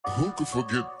Who could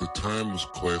forget the timeless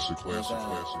classic? Fuck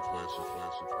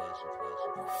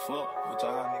what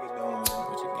y'all niggas doing?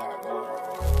 What you got going?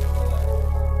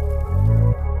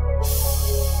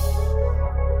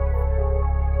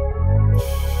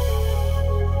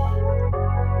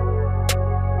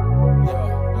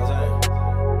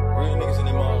 Real niggas in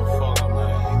them motherfucker,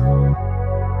 man.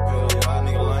 Hell yeah, y'all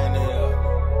niggas lying there.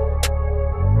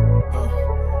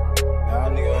 Y'all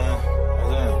niggas,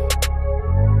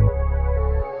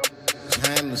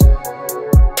 timeless.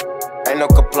 Ain't no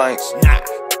complaints. Nah.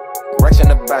 Racks in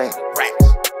the bank. Racks.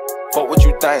 Fuck what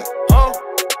you think.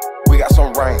 We got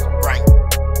some rain. Rain.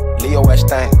 Leo S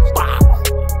thing.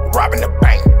 Robbing the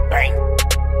bank. Bang.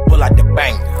 Pull out the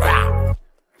bank. Rah.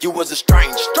 You was a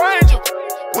stranger.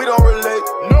 We don't relate.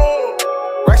 No.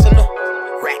 Racks in the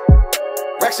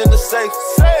racks in the safe.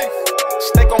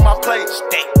 Steak on my plate.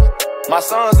 My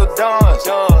sons are done.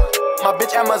 My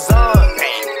bitch Amazon.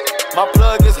 My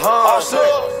plug is hung.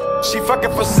 She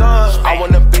fucking for sons. I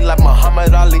wanna be like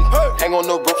Muhammad Ali. Hang on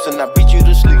no ropes and I beat you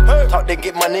to sleep. Talk to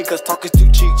get my niggas, talk is too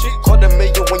cheap.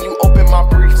 $250,000 when you open my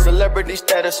brief. Celebrity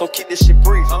status, so keep this shit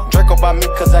brief. Draco by me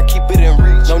cause I keep it in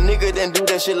reach. No nigga didn't do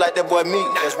that shit like that boy me.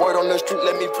 There's word on the street,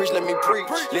 let me preach, let me preach.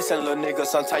 Listen little nigga,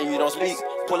 sometimes you don't speak.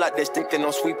 Pull out that stick and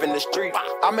I'm sweeping the street.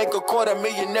 I make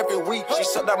 $250,000 every week. She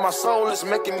said that my soul is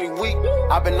making me weak.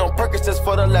 I've been on Percocets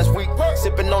for the last week.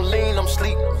 Sipping on lean, I'm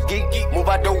sleep. Geek, move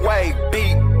out the way,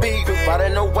 beat.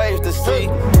 Riding the waves to see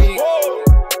me.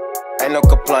 Ain't no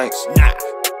complaints. Nah.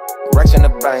 Racks in the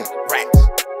bank. Racks.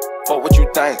 Fuck what you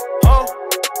think.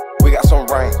 We got some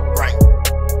rain. Rain.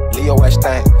 Leo S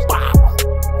thing.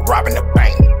 Robbing the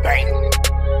bank. Bang.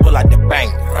 Pull out the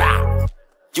bank. Rah.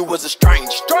 You was a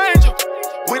stranger.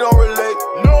 We don't relate.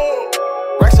 No.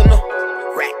 Racks in the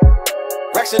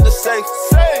racks in the safe.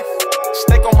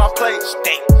 Steak on my plate.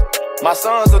 My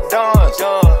sons are done.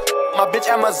 My bitch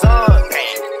Amazon.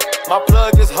 My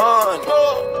plug is hung.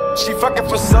 She fucking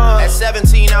for sons. At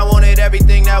 17, I wanted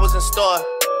everything that was in store.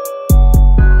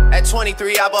 At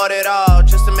 23, I bought it all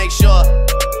just to make sure.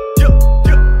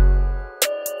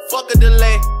 Fuck a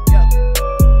delay.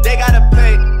 They gotta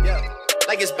pay.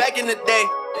 Like it's back in the day.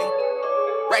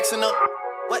 Racks in the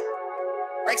what?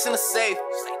 Racks in the safe.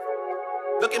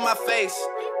 Look in my face.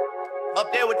 Up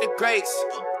there with the greats.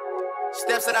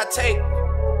 Steps that I take.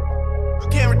 You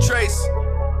can't retrace.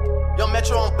 Yo,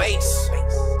 Metro on base.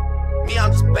 Me,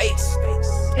 I'm just base.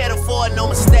 Can't afford no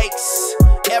mistakes.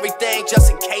 Everything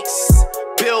just in case.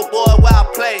 Billboard where I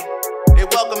play. They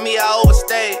welcome me, I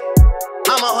overstayed.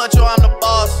 I'm a hunter, I'm the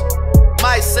boss.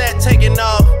 My set taking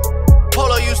off.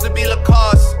 Polo used to be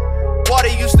Lacoste. Water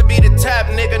used to be the tap,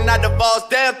 nigga, not the balls.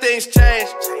 Damn, things change.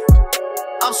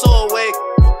 I'm so awake.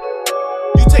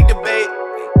 You take the bait.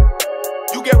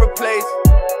 You get replaced.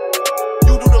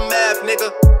 You do the math,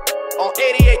 nigga. On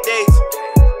 88 days,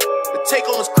 the take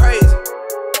home is crazy.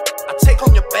 I take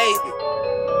home your baby.